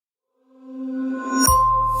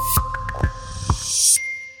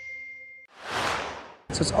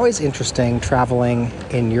So it's always interesting traveling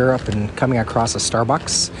in Europe and coming across a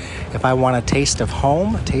Starbucks. If I want a taste of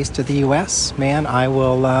home, a taste of the U.S., man, I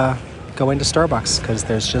will go into Starbucks because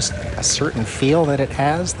there's just a certain feel that it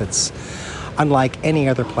has that's unlike any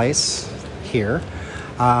other place here.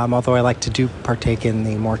 Although I like to do partake in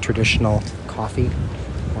the more traditional coffee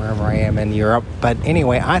wherever I am in Europe. But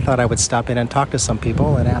anyway, I thought I would stop in and talk to some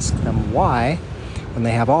people and ask them why, when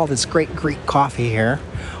they have all this great Greek coffee here,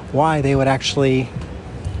 why they would actually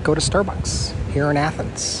go to Starbucks here in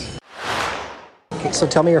Athens. Okay, so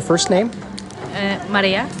tell me your first name.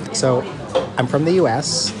 Maria. So I'm from the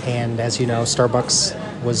US, and as you know, Starbucks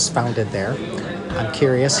was founded there. I'm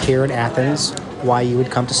curious, here in Athens, why you would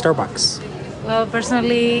come to Starbucks. Well,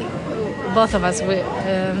 personally, both of us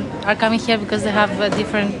are coming here because they have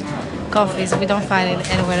different coffees. We don't find it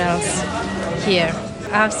anywhere else here.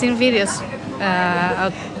 I've seen videos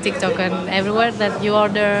on TikTok and everywhere that you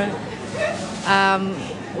order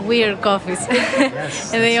weird coffees,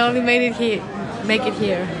 Yes, and they only make it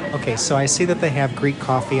here. Okay, so I see that they have Greek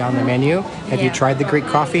coffee on the menu. Have you Yeah. tried the Greek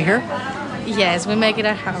coffee here? Yes, we make it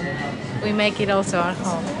at home. We make it also at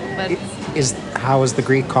home, but How is the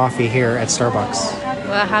Greek coffee here at Starbucks?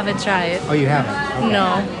 well, I haven't tried it. Oh, you haven't? Okay.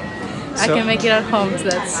 No, I So- can make it at home. So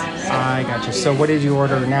I got you. So what did you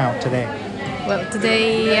order now, today? well,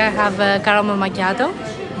 today I have a caramel macchiato.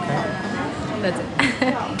 Okay. That's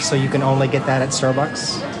it. So you can only get that at Starbucks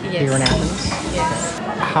here in Athens? Yes.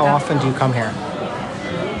 How often do you come here?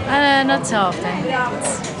 Not so often.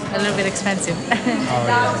 It's a little bit expensive. Oh,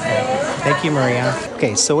 yeah. Okay. Thank you, Maria.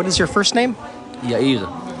 Okay, so what is your first name? Yair.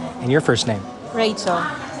 And your first name? Rachel.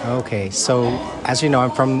 Okay, so as you know,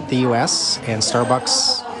 I'm from the U.S. and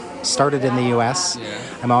Starbucks started in the U.S. Yeah.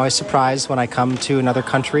 I'm always surprised when I come to another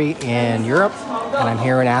country in Europe and I'm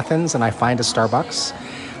here in Athens and I find a Starbucks.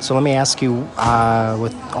 So let me ask you,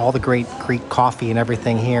 with all the great Greek coffee and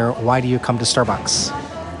everything here, why do you come to Starbucks?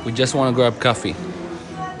 We just want to grab coffee.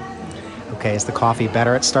 Okay, is the coffee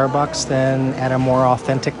better at Starbucks than at a more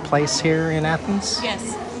authentic place here in Athens? Yes.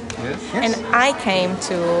 Yes. And I came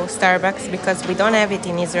to Starbucks because we don't have it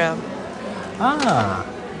in Israel. Ah,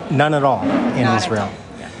 none at all in Not at Israel. all.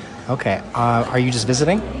 Yeah. Okay, are you just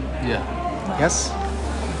visiting? Yeah. Yes?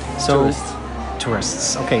 So, Tourists.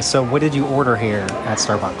 Tourists. Okay, so what did you order here at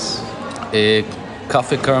Starbucks? A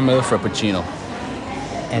coffee caramel frappuccino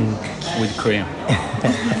And with cream.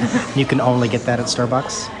 you can only get that at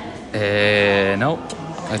Starbucks? No,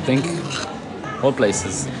 I think all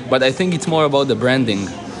places. But I think it's more about the branding.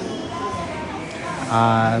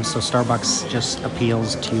 So Starbucks just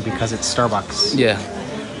appeals to you because it's Starbucks. Yeah.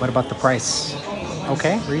 What about the price?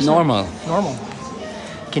 Okay, reasonable? Normal. Normal.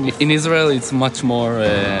 Can you? In Israel, it's much more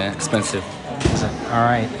expensive. Is it? All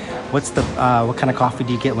right. What's the? What kind of coffee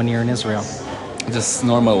do you get when you're in Israel? Just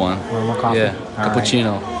normal one. Normal coffee. Yeah. All right.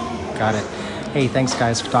 Cappuccino. Got it. Hey, thanks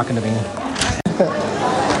guys for talking to me.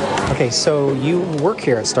 Okay, so you work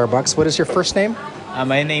here at Starbucks. What is your first name?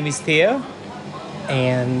 My name is Theo.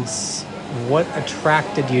 And what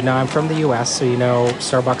attracted you? Now, I'm from the U.S., so you know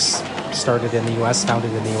Starbucks started in the U.S.,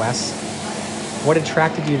 founded in the U.S. What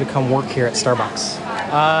attracted you to come work here at Starbucks?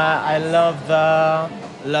 I love the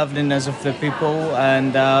loveliness of the people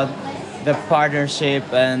and the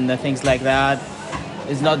partnership and the things like that.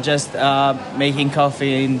 It's not just making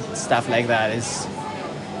coffee and stuff like that. It's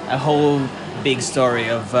a whole big story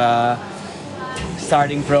of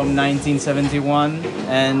starting from 1971,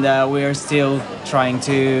 and we are still trying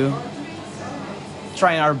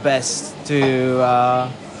our best to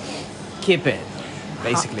keep it,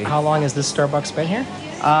 basically. How long has this Starbucks been here?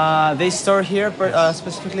 They store here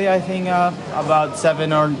specifically, I think, about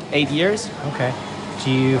 7 or 8 years. Okay.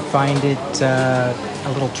 Do you find it a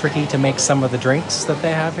little tricky to make some of the drinks that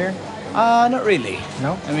they have here? Not really.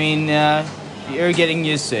 No? I mean, you're getting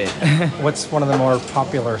used to it. What's one of the more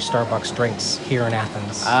popular Starbucks drinks here in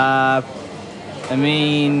Athens? I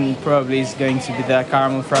mean, probably it's going to be the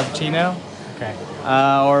caramel frappuccino, Okay.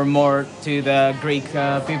 or more to the Greek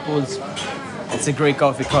people. It's a Greek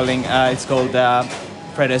coffee calling. It's called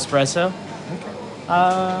Freddo Espresso.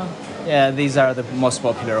 Yeah, these are the most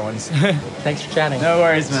popular ones. Thanks for chatting. No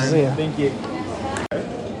worries, man. See ya. Thank you.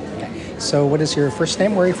 So what is your first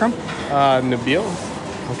name? Where are you from? Nabil?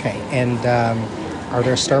 Okay. And are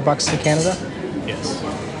there Starbucks in Canada? Yes.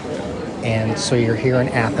 And so you're here in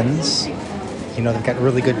Athens. You know, they've got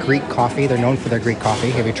really good Greek coffee. They're known for their Greek coffee.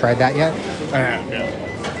 Have you tried that yet? I have,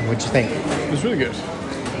 yeah. What'd you think? It was really good.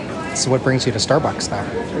 So what brings you to Starbucks now?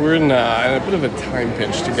 We're in a bit of a time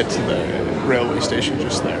pinch to get to the railway station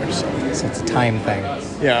just there. So So it's a time thing.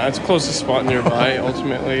 yeah, it's the closest spot nearby,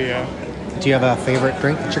 ultimately, yeah. Do you have a favorite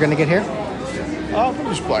drink that you're going to get here?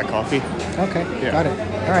 Just black coffee. Okay, Yeah. got it.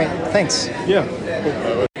 All right, thanks. Yeah.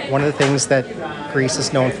 One of the things that Greece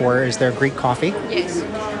is known for is their Greek coffee, Yes.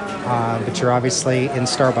 but you're obviously in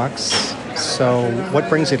Starbucks. So what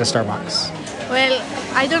brings you to Starbucks? Well,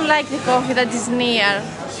 I don't like the coffee that is near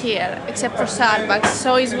here, except for Starbucks.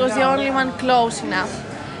 So it was the only one close enough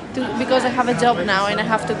because I have a job now and I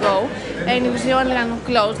have to go. And it was the only one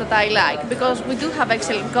close that I like because we do have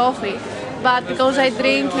excellent coffee, but because I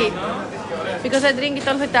drink it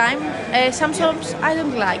all the time, some shops I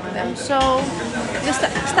don't like them. So the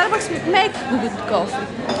Starbucks make good coffee.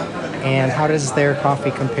 And how does their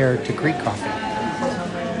coffee compare to Greek coffee?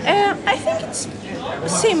 I think it's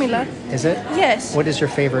similar. Is it? Yes. What is your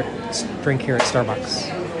favorite drink here at Starbucks?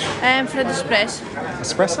 Freddo espresso.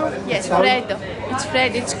 Espresso? Yes, It's Freddo. It's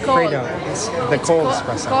Freddo. It's cold. Fredo. It's the cold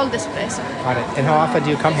espresso. Cold espresso. Got it. And how often do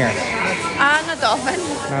you come here? Not often.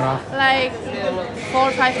 Not often. Like 4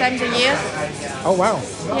 or 5 times a year. Oh, wow.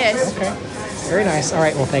 Yes. Okay. Very nice. All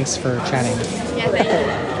right. Well, thanks for chatting. Yeah,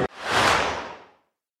 thank you.